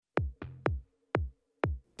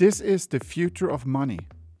This is The Future of Money,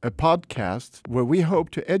 a podcast where we hope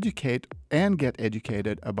to educate and get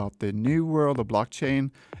educated about the new world of blockchain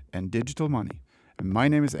and digital money. And my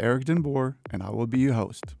name is Eric Den Boer, and I will be your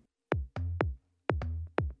host.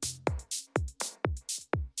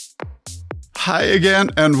 Hi again,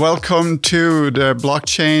 and welcome to the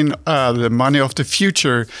blockchain, the money of the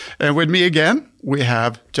future. And with me again, we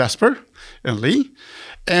have Jasper and Leigh.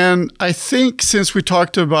 And I think since we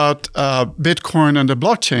talked about Bitcoin and the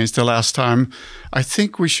blockchains the last time, I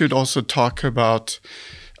think we should also talk about,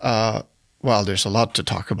 well, there's a lot to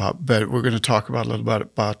talk about, but we're going to talk about a little bit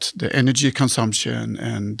about the energy consumption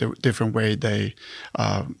and the different way they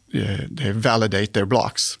validate their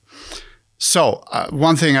blocks. So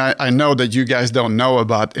one thing I know that you guys don't know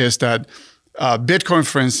about is that Bitcoin,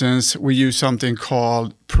 for instance, we use something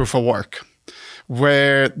called proof of work,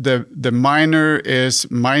 where the miner is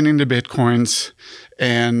mining the Bitcoins,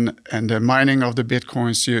 and the mining of the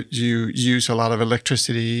Bitcoins, you use a lot of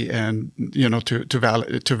electricity and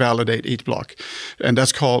to validate each block, and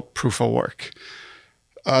that's called proof of work.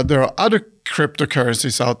 There are other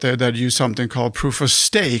cryptocurrencies out there that use something called proof of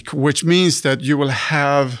stake, which means that you will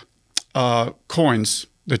have coins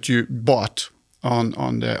that you bought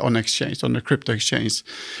on exchange, on the crypto exchange,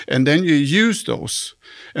 and then you use those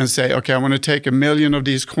and say, okay, I'm going to take 1 million of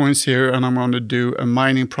these coins here, and I'm going to do a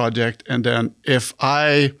mining project, and then if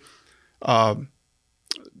I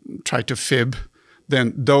try to fib,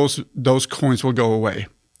 then those coins will go away.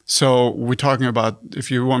 So we're talking about if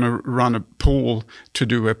you want to run a pool to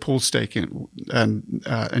do a pool staking, and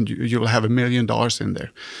you'll have $1 million in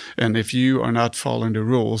there, and if you are not following the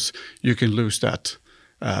rules, you can lose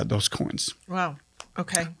those coins. Wow.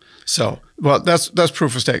 Okay. So, well, that's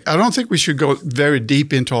proof of stake. I don't think we should go very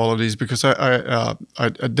deep into all of these because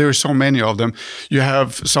there are so many of them. You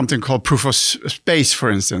have something called proof of space, for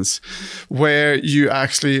instance, where you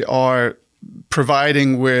actually are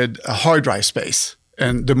providing with a hard drive space.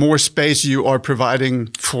 And the more space you are providing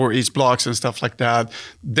for each blocks and stuff like that,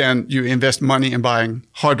 then you invest money in buying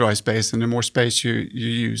hard drive space. And the more space you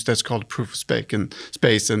use, that's called proof of stake and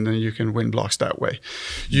space, and then you can win blocks that way.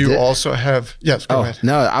 You also have, yes, go ahead.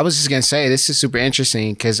 No, I was just gonna say this is super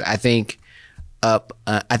interesting because I think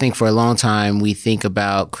for a long time we think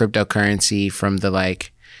about cryptocurrency from the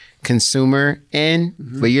consumer end,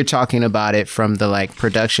 but you're talking about it from the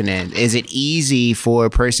production end. Is it easy for a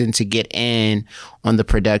person to get in on the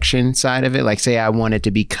production side of it? Like, say I wanted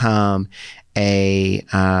to become a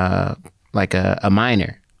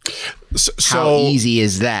miner. So how easy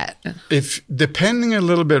is that? If depending a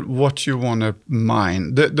little bit what you want to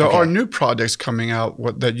mine, there are new projects coming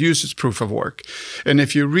out that uses proof of work, and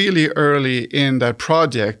if you're really early in that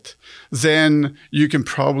project, then you can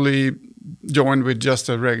probably join with just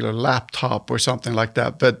a regular laptop or something like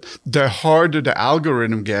that. But the harder the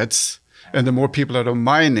algorithm gets and the more people that are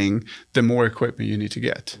mining, the more equipment you need to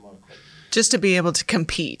get. Just to be able to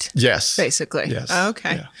compete. Yes. Basically. Yes. Oh,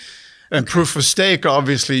 okay. Yeah. And proof of stake,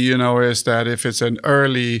 obviously, is that if it's an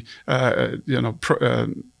early,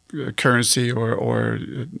 currency or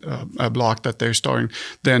a block that they're starting,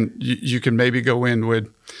 then you can maybe go in with,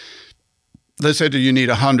 let's say that you need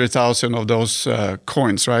 100,000 of those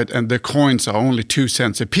coins, right? And the coins are only 2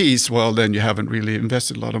 cents a piece. Well, then you haven't really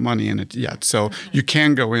invested a lot of money in it yet. So you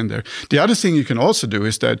can go in there. The other thing you can also do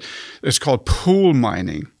is that it's called pool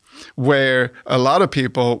mining, where a lot of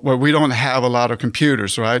people, where we don't have a lot of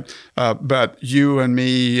computers, right? But you and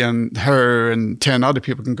me and her and 10 other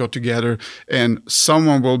people can go together, and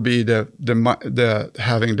someone will be the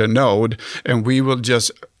having the node, and we will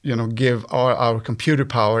just give our computer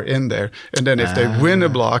power in there, and then if they win a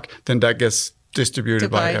block, then that gets distributed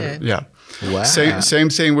by everyone. Yeah. Wow. Same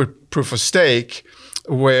thing with proof of stake,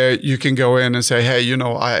 where you can go in and say, hey,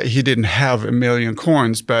 he didn't have 1 million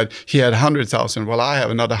coins, but he had 100,000. Well, I have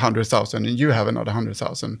another 100,000, and you have another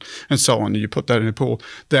 100,000, and so on. And you put that in a pool.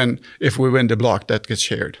 Then, if we win the block, that gets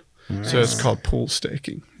shared. Nice. So it's called pool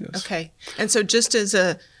staking. Yes. Okay. And so, just as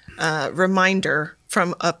a reminder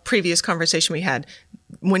from a previous conversation we had,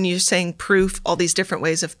 when you're saying proof, all these different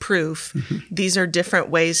ways of proof, these are different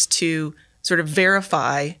ways to sort of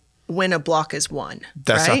verify when a block is won.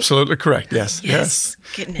 That's right? Absolutely correct. Yes.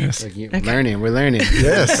 Getting it. Yes. We're learning.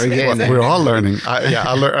 Yes. We're all learning.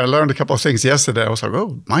 I learned a couple of things yesterday. I was like,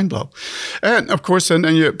 oh, mind blow. And of course, and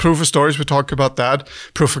proof of storage, we talk about that.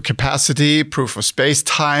 Proof of capacity, proof of space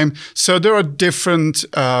time. So there are different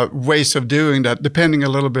ways of doing that, depending a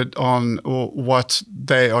little bit on what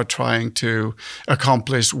they are trying to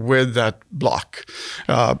accomplish with that block.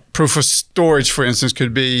 Proof of storage, for instance,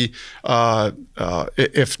 could be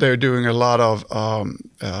if they're doing a lot of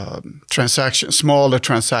smaller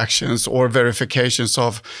transactions or verifications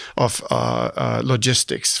of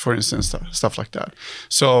logistics, for instance, stuff like that.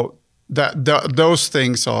 So those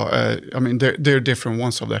things are, they're different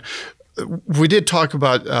ones of that. We did talk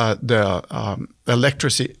about the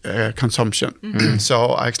electricity consumption. Mm-hmm.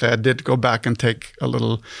 So actually, I did go back and take a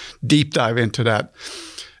little deep dive into that.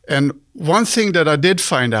 And one thing that I did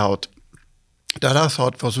find out that I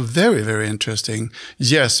thought was very, very interesting.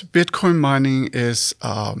 Yes, Bitcoin mining is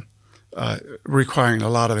requiring a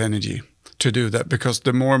lot of energy to do that, because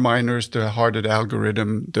the more miners, the harder the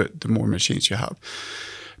algorithm, the more machines you have.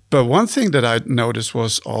 But one thing that I noticed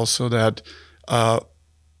was also that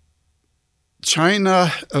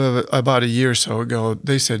China, about a year or so ago,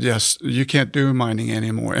 they said, yes, you can't do mining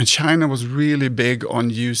anymore. And China was really big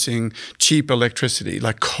on using cheap electricity,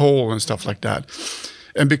 like coal and stuff like that.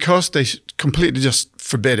 And because they completely just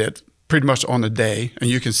forbid it pretty much on a day, and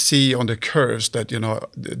you can see on the curves that,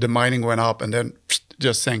 the mining went up and then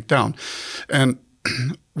just sank down. And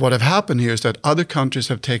what have happened here is that other countries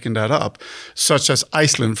have taken that up, such as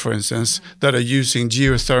Iceland, for instance, that are using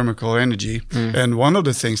geothermal energy. Mm. And one of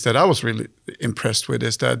the things that I was really impressed with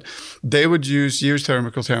is that they would use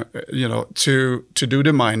geothermal, to do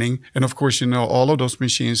the mining. And of course, all of those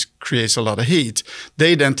machines creates a lot of heat.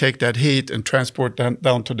 They then take that heat and transport that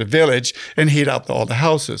down to the village and heat up all the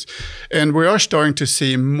houses. And we are starting to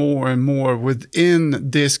see more and more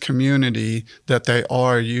within this community that they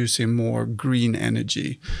are using more green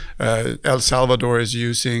energy. El Salvador is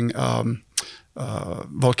using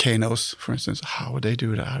volcanoes, for instance. How would they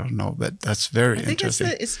do that? I don't know, but that's very interesting.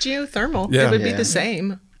 I think it's geothermal. Yeah. It would be the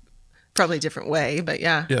same, probably a different way, but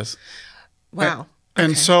yeah. Yes. Wow.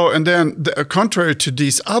 And then contrary to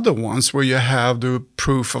these other ones where you have the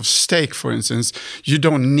proof of stake, for instance, you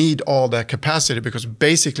don't need all that capacity, because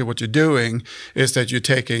basically what you're doing is that you're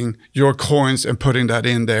taking your coins and putting that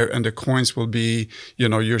in there, and the coins will be,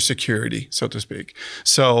 your security, so to speak.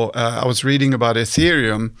 So I was reading about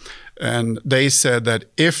Ethereum, and they said that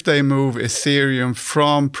if they move Ethereum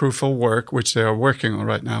from proof of work, which they are working on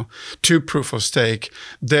right now, to proof of stake,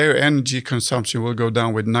 their energy consumption will go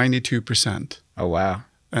down with 92%. Oh, wow.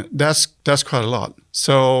 And that's quite a lot.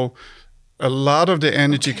 So a lot of the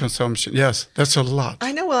energy consumption, yes, that's a lot.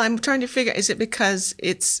 I know. Well, I'm trying to figure, is it because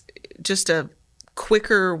it's just a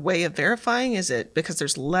quicker way of verifying? Is it because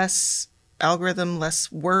there's less algorithm,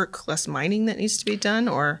 less work, less mining that needs to be done,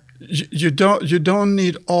 or? You don't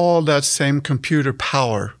need all that same computer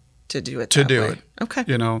power to do it. Okay.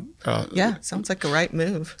 Yeah, sounds like a right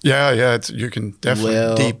move. Yeah. You can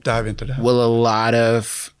definitely deep dive into that. Will a lot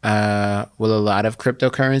of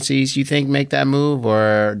cryptocurrencies, you think, make that move,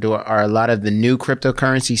 or are a lot of the new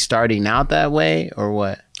cryptocurrencies starting out that way, or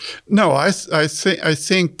what? No, I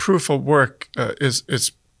think proof of work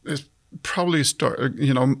is probably start.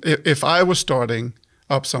 If I was starting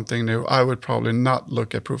up something new, I would probably not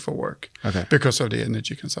look at proof of work, because of the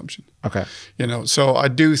energy consumption. Okay. So I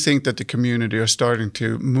do think that the community are starting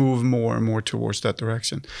to move more and more towards that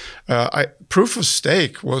direction. Proof of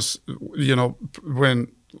stake was, when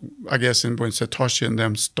Satoshi and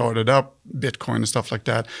them started up Bitcoin and stuff like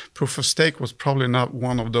that, proof of stake was probably not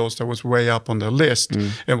one of those that was way up on the list.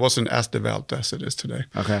 It wasn't as developed as it is today.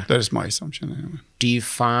 Okay. That is my assumption anyway. Do you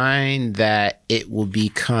find that it will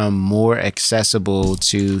become more accessible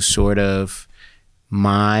to sort of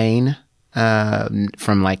mine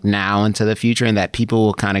from like now into the future, and that people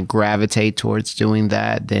will kind of gravitate towards doing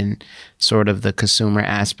that than sort of the consumer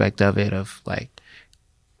aspect of it, of like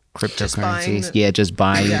cryptocurrencies? Just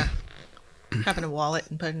buying. Yeah. Having a wallet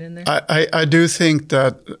and putting it in there. I do think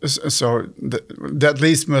that, so that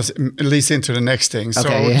leads into the next thing.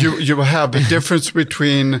 So you will have the difference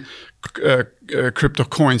between crypto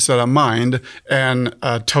coins that are mined and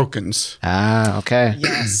tokens. Okay.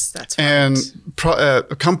 Yes, that's right. And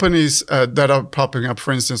companies that are popping up,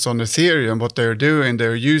 for instance, on Ethereum, what they're doing,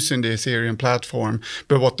 they're using the Ethereum platform,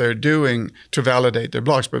 but what they're doing to validate their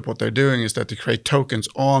blocks, but what they're doing is that they create tokens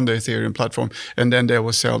on the Ethereum platform, and then they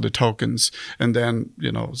will sell the tokens. And then,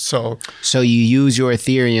 So you use your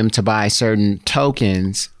Ethereum to buy certain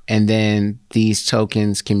tokens, and then these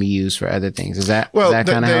tokens can be used for other things. Is that kind of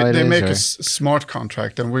how it is? They make a smart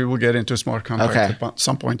contract, and we will get into smart contract at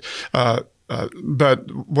some point.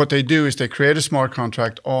 But what they do is they create a smart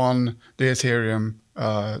contract on the Ethereum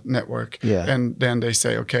network, and then they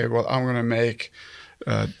say, okay, well, I'm going to make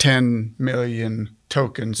 10 million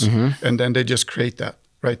tokens, and then they just create that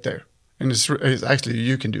right there. And it's actually,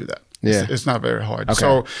 you can do that. Yeah. It's not very hard. Okay.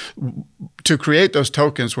 So to create those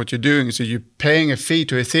tokens, what you're doing is you're paying a fee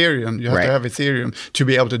to Ethereum. You have to have Ethereum to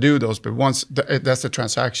be able to do those. But once that's the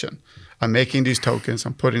transaction. I'm making these tokens,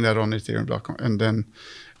 I'm putting that on Ethereum block, and then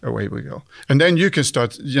away we go. And then you can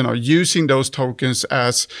start, using those tokens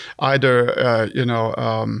as either,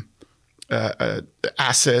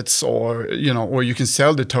 assets, or you can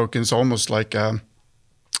sell the tokens almost like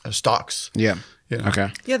stocks. Yeah.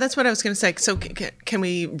 Okay. Yeah, that's what I was going to say. So can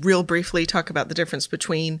we real briefly talk about the difference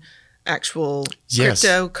between actual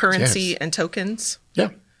cryptocurrency and tokens? Yeah,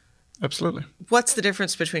 absolutely. What's the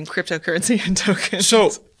difference between cryptocurrency and tokens?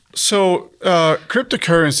 So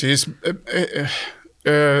cryptocurrencies,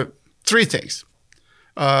 three things.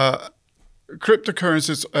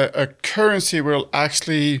 Cryptocurrencies, a currency will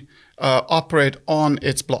actually operate on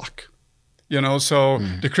its block.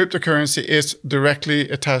 The cryptocurrency is directly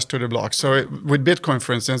attached to the block. So with Bitcoin,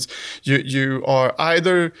 for instance, you are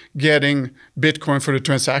either getting Bitcoin for the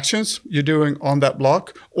transactions you're doing on that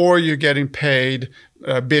block, or you're getting paid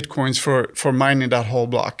Bitcoins for mining that whole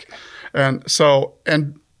block. And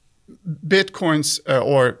Bitcoins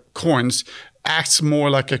or coins acts more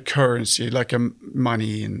like a currency, like a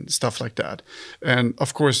money and stuff like that. And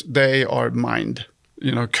of course, they are mined.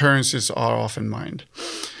 Currencies are often mined.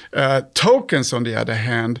 Tokens, on the other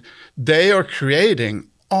hand, they are created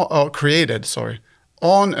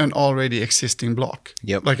on an already existing block.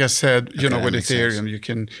 Yep. Like I said, with Ethereum, you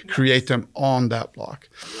can create them on that block.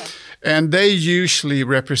 And they usually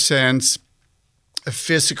represent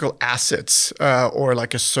physical assets or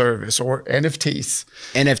like a service or NFTs.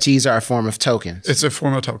 NFTs are a form of tokens. It's a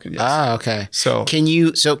form of token, yes. Ah, okay. So can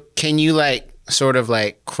you like sort of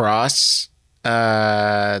like cross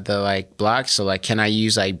the like blocks? So like, can I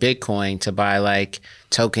use like Bitcoin to buy like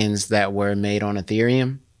tokens that were made on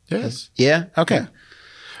Ethereum? Yes. Yeah. Okay.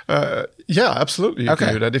 Yeah, absolutely. You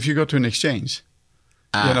can do that if you go to an exchange.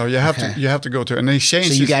 You have to go to an exchange.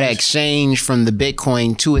 So you got to exchange from the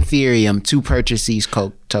Bitcoin to Ethereum to purchase these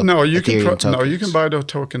tokens. No, you can buy the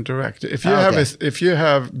token direct. If you have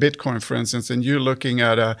Bitcoin, for instance, and you're looking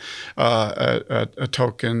at a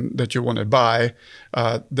token that you want to buy,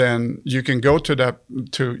 then you can go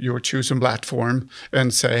to your chosen platform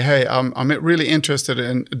and say, hey, I'm really interested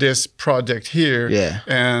in this project here,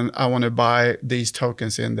 and I want to buy these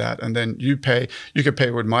tokens in that, and then you can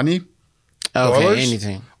pay with money. Okay,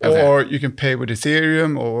 anything. Okay. Or you can pay with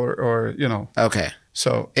Ethereum or. Okay.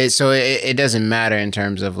 So it doesn't matter in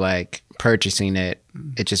terms of like purchasing it.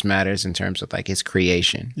 It just matters in terms of like its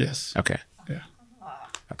creation. Yes. Okay. Yeah.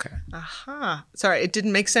 Okay. Aha. Sorry, it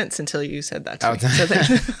didn't make sense until you said that to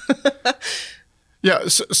me. Yeah.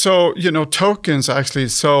 So tokens actually.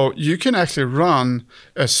 So you can actually run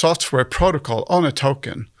a software protocol on a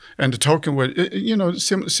token. And the token will,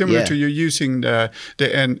 similar to you using the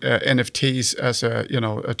NFTs as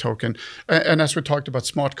a token. And as we talked about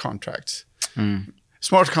smart contracts.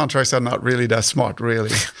 Smart contracts are not really that smart, really.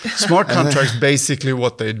 Smart contracts, basically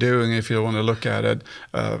what they're doing, if you want to look at it,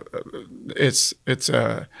 it's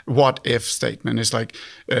a what-if statement. It's like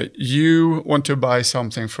you want to buy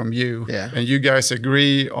something from you, and you guys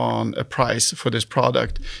agree on a price for this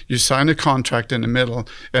product. You sign a contract in the middle,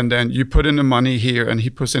 and then you put in the money here, and he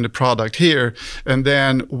puts in the product here. And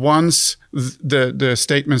then once the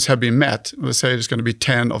statements have been met, let's say it's going to be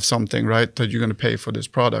 10 of something, right, that you're going to pay for this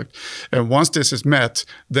product. And once this is met,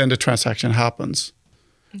 then the transaction happens.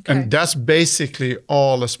 Okay. And that's basically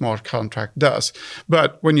all a smart contract does.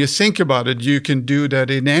 But when you think about it, you can do that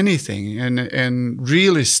in anything, in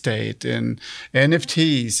real estate, in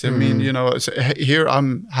NFTs. I mean, here I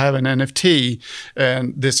have an NFT,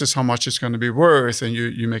 and this is how much it's going to be worth, and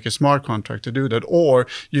you make a smart contract to do that. Or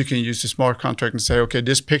you can use the smart contract and say, okay,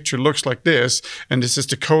 this picture looks like this, and this is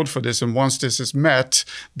the code for this, and once this is met,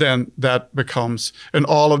 then that becomes, and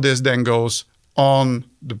all of this then goes on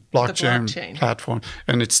the blockchain platform,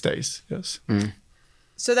 and it stays. Yes.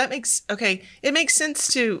 So that makes it makes sense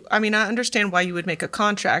to. I mean, I understand why you would make a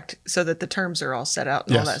contract so that the terms are all set out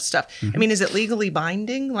and all that stuff. I mean, is it legally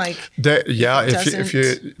binding? Like, if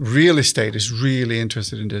you real estate is really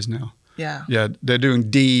interested in this now. Yeah, they're doing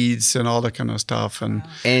deeds and all that kind of stuff,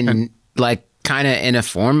 and like kind of in a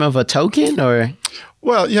form of a token, or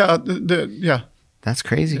that's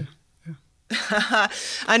crazy. Yeah.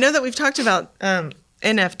 I know that we've talked about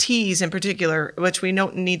NFTs in particular, which we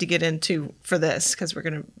don't need to get into for this because we're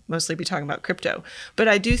going to mostly be talking about crypto. But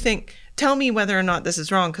I do think, tell me whether or not this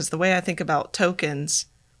is wrong, because the way I think about tokens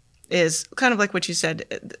is kind of like what you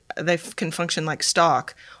said. They can function like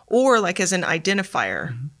stock or like as an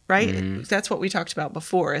identifier, right? That's what we talked about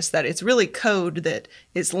before, is that it's really code that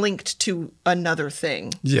is linked to another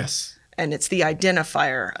thing. Yes. And it's the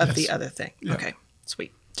identifier of the other thing. Yeah. Okay,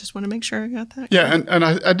 sweet. Just want to make sure I got that. Yeah, and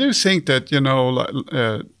I do think that,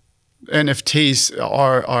 NFTs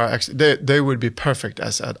are actually they would be perfect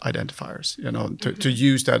as identifiers. To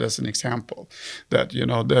use that as an example. That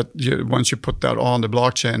once you put that on the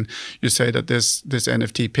blockchain, you say that this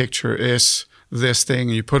NFT picture is this thing,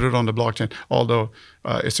 and you put it on the blockchain. Although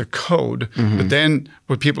it's a code, but then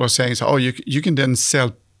what people are saying is, you can then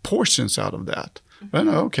sell portions out of that. Well,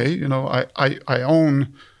 okay, I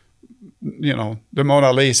own, the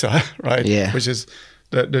Mona Lisa, right? Yeah. Which is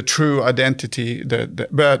the true identity.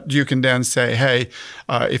 But you can then say, hey,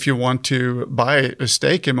 if you want to buy a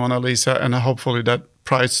stake in Mona Lisa, and hopefully that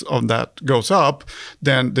price of that goes up,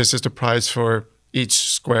 then this is the price for each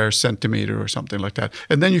square centimeter or something like that.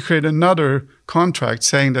 And then you create another contract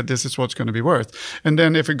saying that this is what's going to be worth. And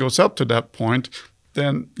then if it goes up to that point,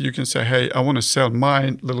 then you can say, hey, I want to sell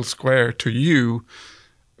my little square to you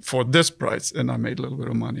for this price, and I made a little bit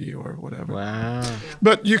of money or whatever. Wow.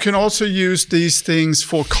 But you can also use these things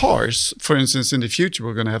for cars. For instance, in the future,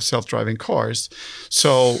 we're going to have self-driving cars.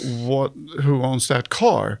 So who owns that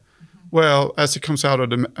car? Well, as it comes out of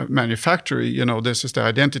the manufacturer, this is the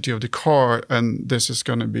identity of the car, and this is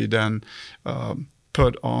going to be then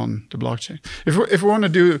put on the blockchain. If we want to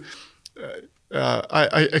do...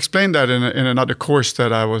 I explained that in another course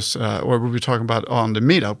that I was, where we were talking about on the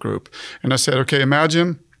meetup group. And I said, okay,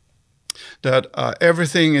 imagine that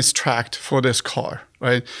everything is tracked for this car,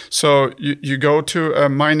 right? So you go to a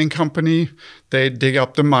mining company, they dig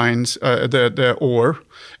up the mines, the ore,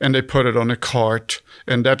 and they put it on a cart,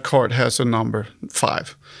 and that cart has a number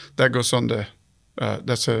 5. That goes on the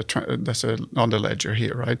that's on the ledger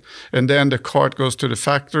here, right? And then the cart goes to the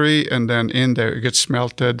factory, and then in there it gets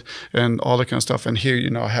smelted and all that kind of stuff. And here,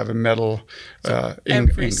 I have a metal.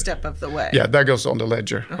 Every step of the way. Yeah, that goes on the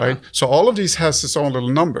ledger, right? So all of these has its own little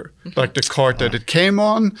number. Like the cart that it came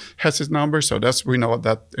on has its number, so we know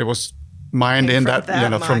that it was mined in that,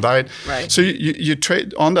 from that. Right. So you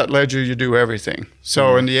trade on that ledger, you do everything.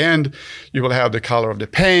 So in the end, you will have the color of the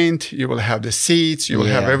paint, you will have the seats, you will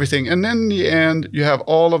have everything. And then in the end, you have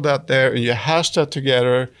all of that there, and you hash that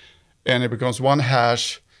together, and it becomes one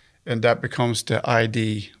hash, and that becomes the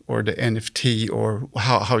ID or the NFT or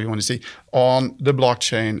how you want to see on the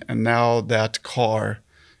blockchain. And now that car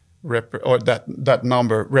that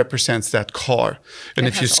number represents that car, and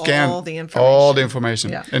if you scan all the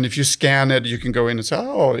information, and if you scan it, you can go in and say,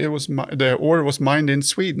 it was the ore was mined in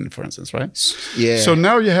Sweden, for instance, right? Yeah. So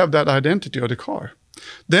now you have that identity of the car.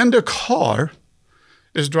 Then the car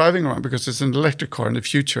is driving around because it's an electric car in the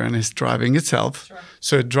future, and it's driving itself. Sure.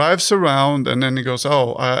 So it drives around, and then it goes,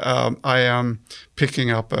 I am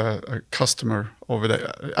picking up a customer over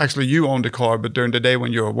there. Actually, you own the car, but during the day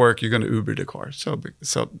when you're at work, you're going to Uber the car. So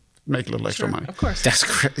make a little extra money. Of course. That's a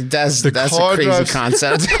crazy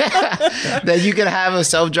concept. That you could have a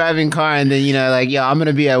self-driving car, and then, I'm going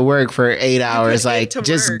to be at work for 8 hours.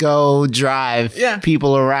 Just go drive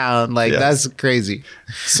people around. That's crazy.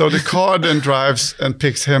 So the car then drives and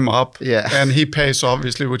picks him up. Yeah. And he pays,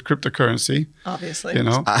 obviously, with cryptocurrency. Obviously.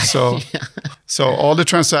 So all the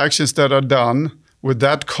transactions that are done with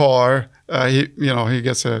that car, he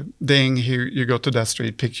gets a ding. You go to that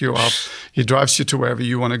street, pick you up. He drives you to wherever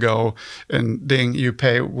you want to go, and ding, you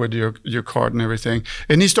pay with your card and everything.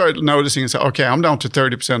 And he started noticing and said, okay, I'm down to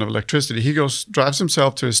 30% of electricity. He drives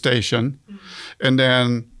himself to a station, and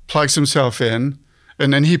then plugs himself in,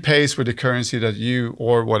 and then he pays with the currency that you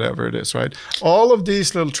or whatever it is, right? All of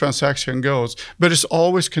these little transaction goes, but it's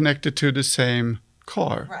always connected to the same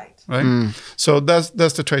car. Right. So that's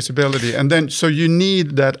the traceability, and then so you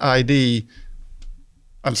need that ID.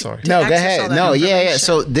 I'm sorry. No, go ahead. No, yeah.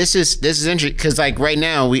 So this is interesting because right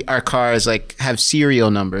now our cars have serial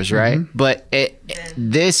numbers, right? Mm-hmm. But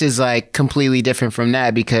this is completely different from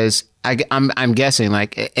that because I'm guessing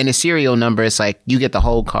in a serial number it's you get the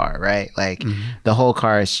whole car, right? The whole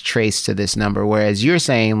car is traced to this number, whereas you're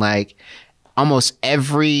saying almost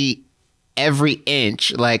every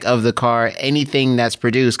inch of the car, anything that's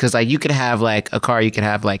produced, because you could have a car, you could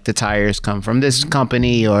have the tires come from this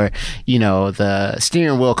company, or the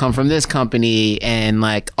steering wheel come from this company, and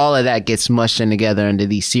all of that gets mushed in together into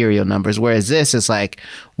these serial numbers, whereas this is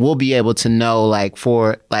we'll be able to know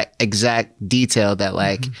for exact detail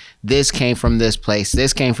that this came from this place,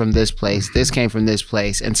 this came from this place, this came from this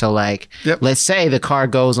place. And so let's say the car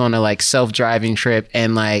goes on a self-driving trip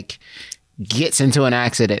and gets into an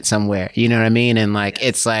accident somewhere, you know what I mean? And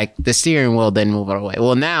it's the steering wheel didn't move away.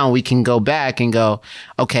 Well, now we can go back and go,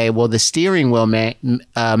 okay, well, the steering wheel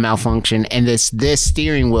malfunction, and this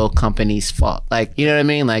steering wheel company's fault. You know what I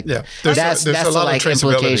mean? That's a lot of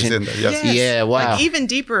implication. In there, yes. Yeah, wow. Even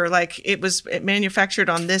deeper, it was manufactured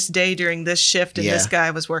on this day during this shift, and this guy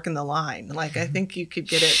was working the line. I think you could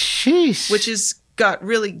get it, Jeez. which is got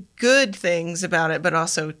really good things about it, but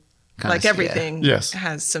also like everything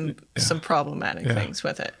has some problematic things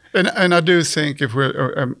with it. And I do think if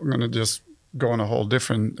I'm going to just go on a whole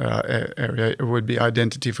different area, it would be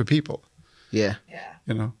identity for people. Yeah.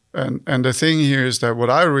 You know, and the thing here is that what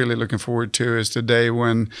I'm really looking forward to is the day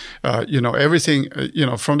when, everything,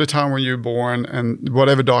 from the time when you're born and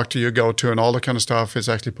whatever doctor you go to and all that kind of stuff is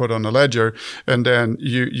actually put on a ledger. And then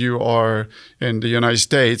you are in the United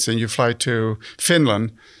States and you fly to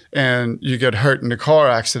Finland and you get hurt in a car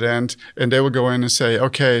accident, and they will go in and say,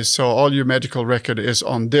 okay, so all your medical record is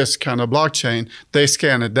on this kind of blockchain. They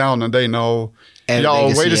scan it down and they know, wait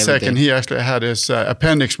a second, he actually had his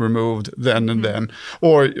appendix removed then and then.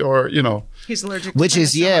 Or he's allergic which to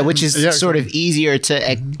is sort of easier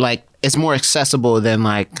to, like, it's more accessible than,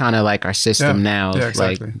 like, kind of like our system now of,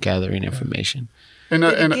 like, gathering information.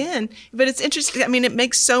 But it's interesting. I mean, it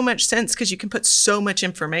makes so much sense because you can put so much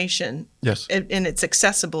information. Yes. And it's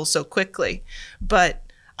accessible so quickly. But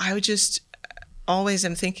I would just always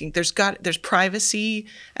am thinking there's privacy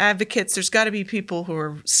advocates. There's got to be people who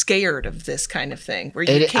are scared of this kind of thing where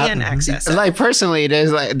you can access it. Like personally,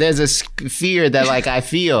 there's a fear that like I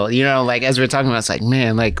feel, like as we're talking about, it's like,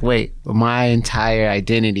 man, like, wait, my entire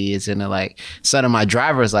identity is in instead of my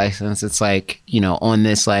driver's license, it's like, on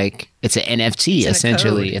this, like, it's an NFT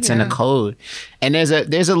essentially. It's in a code. And there's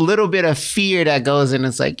a little bit of fear that goes in.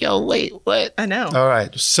 It's like, yo, wait, what? I know. All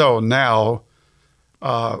right. So now,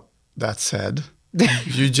 that said,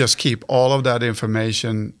 you just keep all of that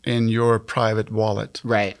information in your private wallet.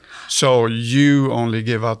 Right. So you only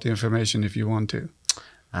give out the information if you want to.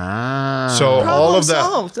 Ah. So all of that.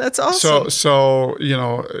 Solved. That's awesome. So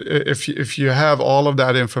if you have all of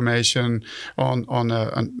that information and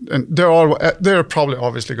there are probably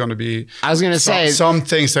obviously going to be. I was going to say some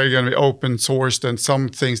things that are going to be open sourced and some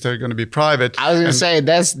things that are going to be private. I was going to say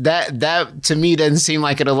that to me doesn't seem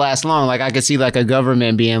like it'll last long. Like I could see like a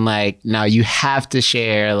government being like, no, you have to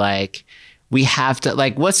share like. We have to,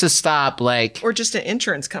 like, what's to stop, like... Or just an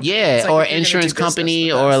insurance company. Yeah, like or insurance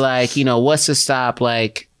company, or, like, what's to stop,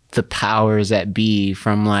 like, the powers that be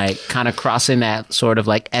from, like, kind of crossing that sort of,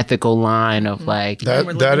 like, ethical line of, like...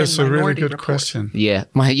 That is a really good question. Yeah.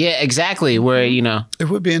 Yeah, exactly, where, It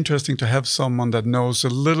would be interesting to have someone that knows a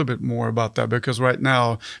little bit more about that, because right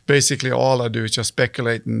now, basically, all I do is just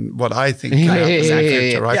speculate in what I think can happen in the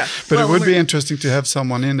future, right? Yeah. But it would be interesting to have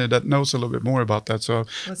someone in there that knows a little bit more about that, so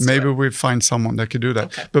maybe we find someone that could do that.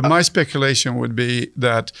 Okay. But my speculation would be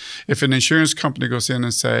that if an insurance company goes in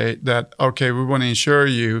and say that, okay, we want to insure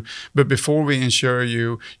you, but before we insure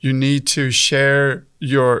you, you need to share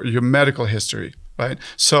your medical history, right?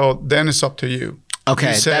 So then it's up to you. Okay,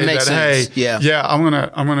 you say that makes sense. Hey, yeah, I'm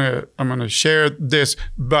gonna share this,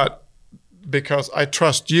 but because I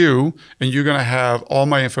trust you, and you're gonna have all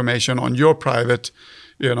my information on your private,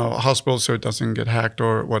 hospital, so it doesn't get hacked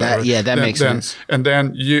or whatever. That makes sense. And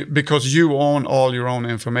then because you own all your own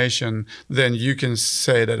information, then you can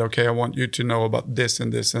say that, okay, I want you to know about this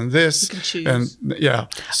and this and this. You can choose. And yeah.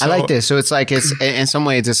 So, I like this. So it's like, it's in some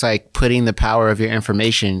ways, it's like putting the power of your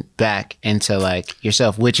information back into like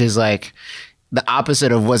yourself, which is like the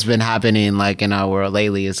opposite of what's been happening like in our world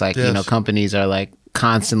lately. It's like, companies are like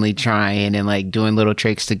constantly trying and like doing little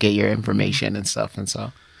tricks to get your information and stuff. And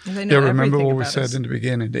so. Remember what we said in the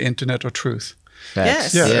beginning, the internet of truth.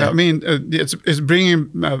 Yes. Yeah. I mean, it's bringing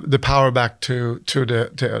the power back to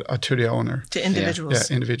the owner. To individuals.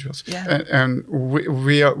 Yeah, individuals. Yeah. And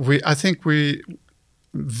we I think we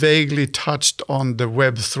vaguely touched on the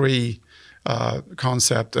Web3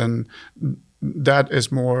 concept, and that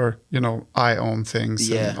is more, I own things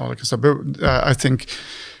and all that kind of stuff. But I think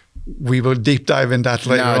we will deep dive in that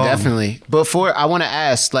later on. No, definitely. Before, I want to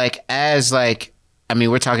ask, like,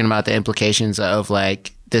 we're talking about the implications of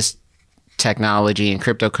like this technology and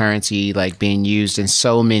cryptocurrency like being used in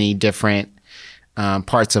so many different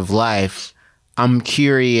parts of life. I'm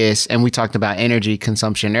curious, and we talked about energy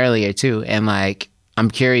consumption earlier too, and like I'm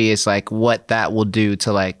curious like what that will do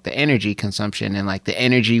to like the energy consumption and like the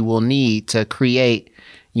energy we'll need to create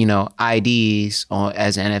IDs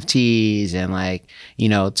as NFTs and like,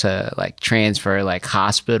 to like transfer like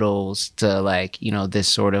hospitals to like, this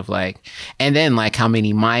sort of like, and then like how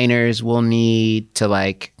many miners we'll need to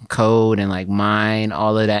like code and like mine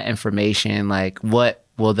all of that information. Like what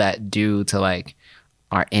will that do to like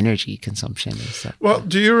our energy consumption and stuff? Well,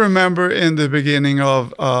 do you remember in the beginning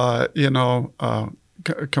of,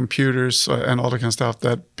 computers and all that kind of stuff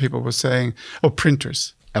that people were saying,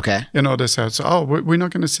 printers? Okay. They said, we're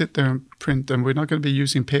not going to sit there and print, and we're not going to be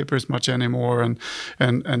using paper as much anymore, and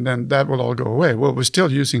then that will all go away. Well, we're still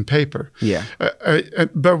using paper. Yeah.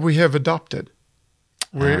 But we have adopted.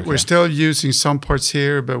 We're still using some parts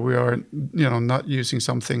here, but we are, not using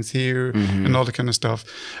some things here and all that kind of stuff.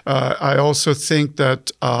 I also think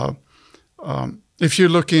that if you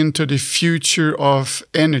look into the future of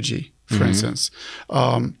energy, for instance,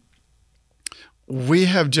 we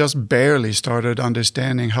have just barely started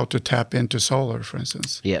understanding how to tap into solar, for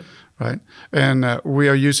instance. Yep. Right, and we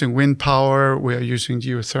are using wind power, we are using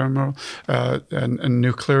geothermal and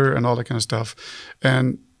nuclear and all that kind of stuff.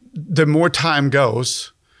 And the more time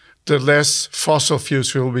goes, the less fossil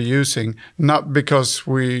fuels we'll be using. Not because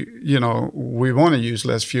we want to use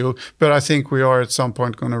less fuel, but I think we are at some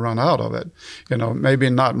point going to run out of it. Maybe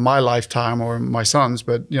not my lifetime or my son's,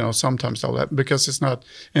 but sometimes all that, because it's not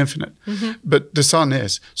infinite. But the sun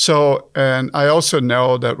is. So, and I also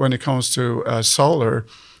know that when it comes to solar.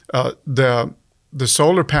 The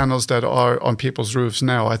solar panels that are on people's roofs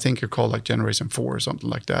now, I think are called like Generation 4 or something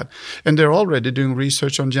like that. And they're already doing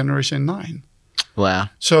research on Generation 9. Wow.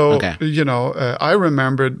 So, I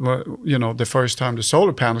remembered, the first time the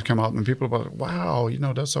solar panels came out and people were like, wow,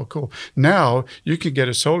 that's so cool. Now you can get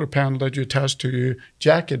a solar panel that you attach to your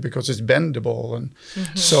jacket because it's bendable. And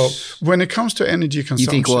so when it comes to energy consumption.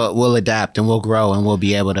 You think we'll adapt and we'll grow and we'll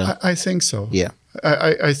be able to? I think so. Yeah.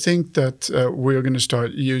 I think that we're going to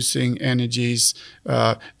start using energies,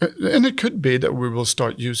 and it could be that we will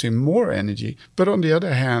start using more energy. But on the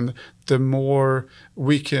other hand, the more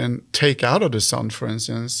we can take out of the sun, for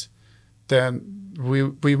instance, then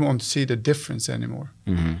we won't see the difference anymore.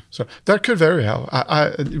 So that could very well.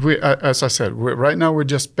 As I said, right now we're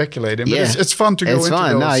just speculating, but it's fun to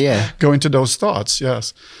go into those thoughts.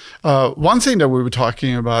 Yes. One thing that we were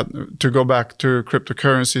talking about, to go back to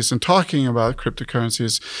cryptocurrencies and talking about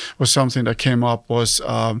cryptocurrencies, was something that came up was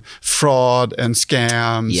fraud and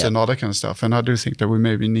scams and all that kind of stuff. And I do think that we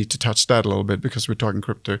maybe need to touch that a little bit because we're talking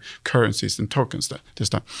cryptocurrencies and tokens this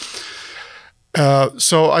time.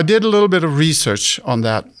 So I did a little bit of research on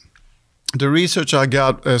that. The research I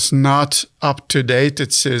got is not up to date.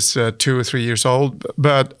 It's 2 or 3 years old.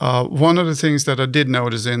 But one of the things that I did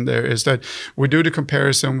notice in there is that we do the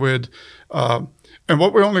comparison with, and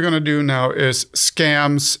what we're only going to do now is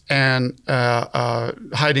scams and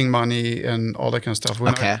hiding money and all that kind of stuff.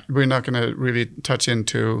 We're not going to really touch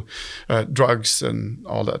into drugs and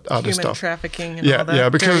all that other stuff. Human trafficking and all that. Yeah,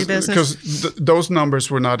 because those numbers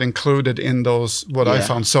were not included in those, I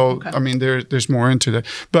found. So, I mean, there's more into that.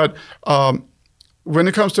 But when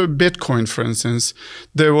it comes to Bitcoin, for instance,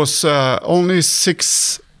 there was only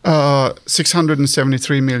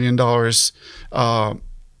 $673 million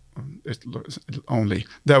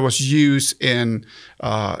that was used in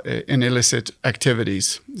illicit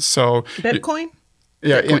activities. So Bitcoin?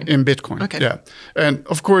 In Bitcoin. Okay. Yeah. And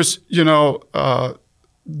of course, the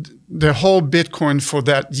whole Bitcoin for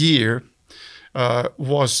that year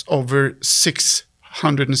was over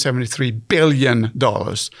 $673 billion.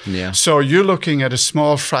 Yeah. So you're looking at a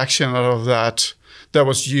small fraction of that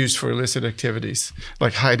was used for illicit activities,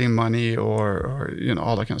 like hiding money or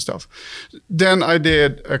all that kind of stuff. Then I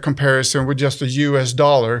did a comparison with just the US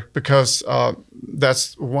dollar, because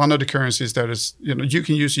that's one of the currencies that is, you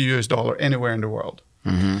can use the US dollar anywhere in the world.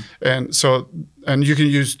 And you can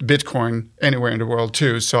use Bitcoin anywhere in the world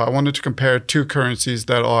too. So I wanted to compare two currencies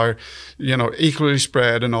that are, equally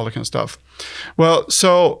spread and all that kind of stuff. Well,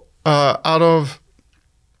 so out of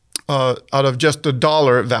just the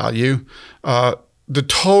dollar value, the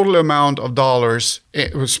total amount of dollars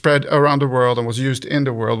it was spread around the world and was used in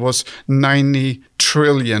the world was $90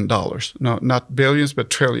 trillion. No, not billions, but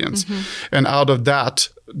trillions. And out of that,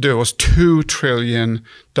 there was $2 trillion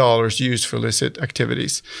used for illicit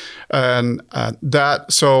activities. And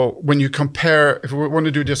so when you compare, if we want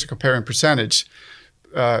to do just a comparing percentage,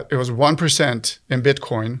 it was 1% in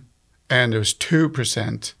Bitcoin and it was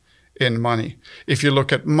 2% in money. If you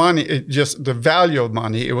look at money, just the value of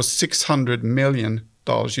money, it was $600 million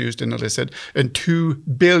used in illicit and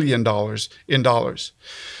 $2 billion in dollars.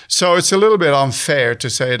 So it's a little bit unfair to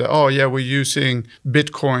say that, we're using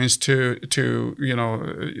Bitcoins to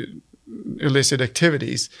illicit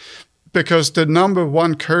activities, because the number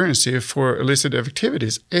one currency for illicit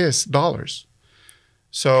activities is dollars.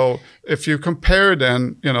 So if you compare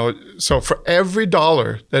then, so for every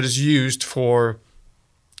dollar that is used for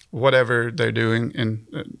whatever they're doing in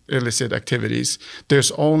illicit activities,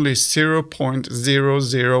 there's only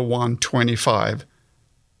 0.00125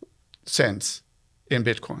 cents in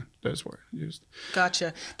Bitcoin that's were used.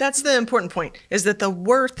 Gotcha. That's the important point, is that the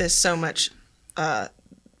worth is so much,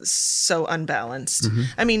 so unbalanced.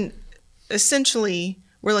 I mean, essentially,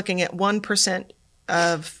 we're looking at 1%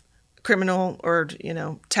 of criminal or,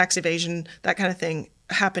 tax evasion, that kind of thing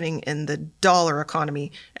happening in the dollar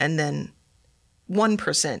economy, and then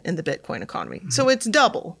 1% in the Bitcoin economy. So it's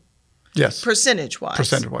double. Yes. Percentage-wise.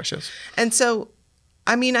 Percentage-wise, yes. And so,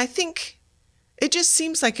 I mean, I think it just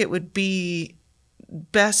seems like it would be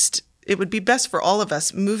best for all of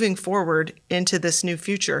us moving forward into this new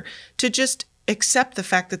future to just accept the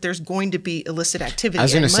fact that there's going to be illicit activity. I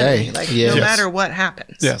was going to say, like yeah. no Yes. matter what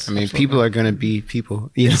happens. Yes. I mean, people are going to be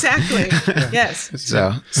people. You know? Exactly. Yes.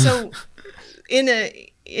 So in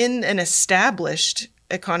an established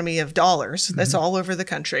economy of dollars that's all over the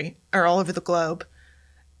country or all over the globe,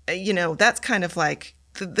 that's kind of like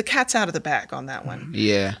the cat's out of the bag on that one.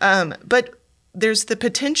 yeah. But there's the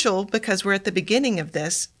potential, because we're at the beginning of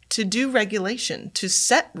this, to do regulation, to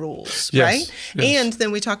set rules, Yes, right? yes. And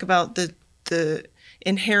then we talk about the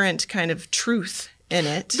inherent kind of truth in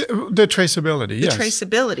it, The traceability, yes.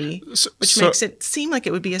 traceability, which so- makes it seem like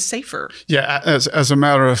it would be a safer. Yeah, as a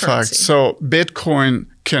matter of fact, Currency. so Bitcoin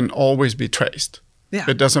can always be traced. Yeah.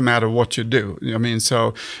 It doesn't matter what you do. I mean,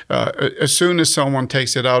 so as soon as someone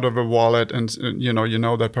takes it out of a wallet and you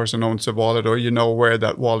know that person owns the wallet, or you know where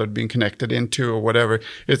that wallet being connected into or whatever,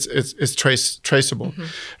 it's traceable.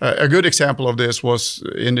 A good example of this was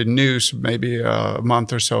in the news maybe a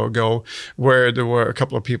month or so ago, where there were a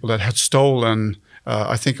couple of people that had stolen.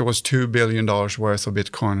 I think it was $2 billion worth of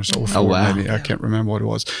Bitcoin or so. Oh, wow. Maybe I can't remember what it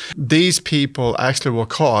was. These people actually were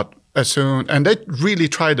caught as soon, and they really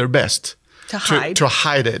tried their best to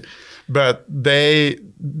hide it, but they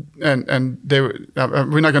were,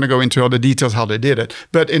 we're not going to go into all the details how they did it,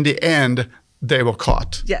 but in the end they were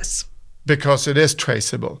caught. Yes. Because it is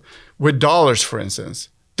traceable. With dollars, for instance,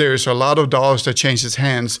 there's a lot of dollars that changes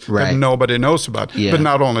hands Right. that nobody knows about. Yeah. But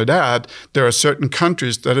not only that, there are certain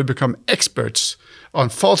countries that have become experts on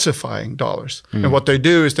falsifying dollars. And what they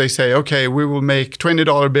do is they say, okay, we will make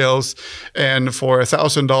 $20 bills, and for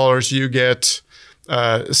 $1,000 you get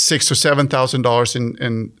 $6,000 or $7,000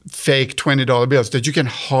 in fake $20 bills that you can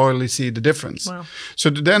hardly see the difference. Wow. So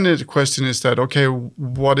then the question is that, okay,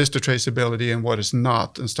 what is the traceability and what is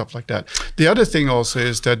not, and stuff like that. The other thing also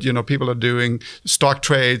is that, people are doing stock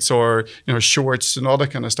trades or, shorts and all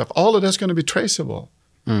that kind of stuff. All of that's going to be traceable.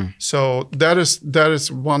 So that is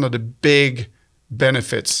one of the big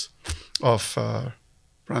benefits of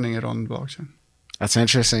running it on blockchain. That's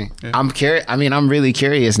interesting. Yeah. I'm curious. I mean, I'm really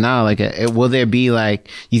curious now. Like, will there be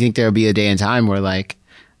you think there'll be a day and time where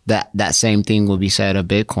that same thing will be said of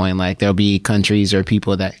Bitcoin? Like there'll be countries or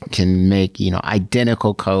people that can make,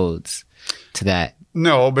 identical codes to that.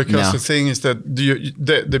 No, because No. the thing is that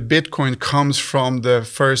the Bitcoin comes from the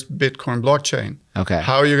first Bitcoin blockchain. Okay.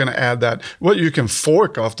 How are you going to add that? Well, you can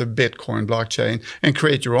fork off the Bitcoin blockchain and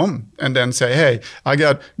create your own, and then say, hey, I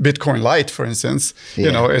got Bitcoin Lite, for instance.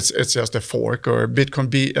 Yeah. It's just a fork, or Bitcoin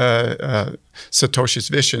Satoshi's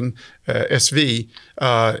Vision, SV,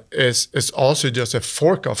 is also just a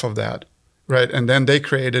fork off of that. Right, and then they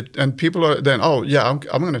created, and people are then, oh yeah,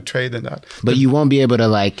 I'm going to trade in that. But you won't be able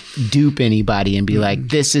to dupe anybody and be like,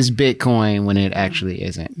 this is Bitcoin when it actually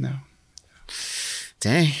isn't. No.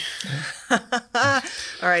 Dang. All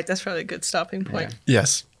right. That's probably a good stopping point.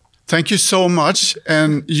 Yes. Thank you so much.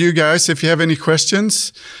 And you guys, if you have any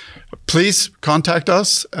questions, please contact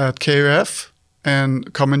us at KUF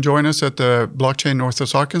and come and join us at the Blockchain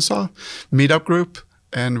Northwest Arkansas meetup group.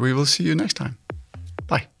 And we will see you next time.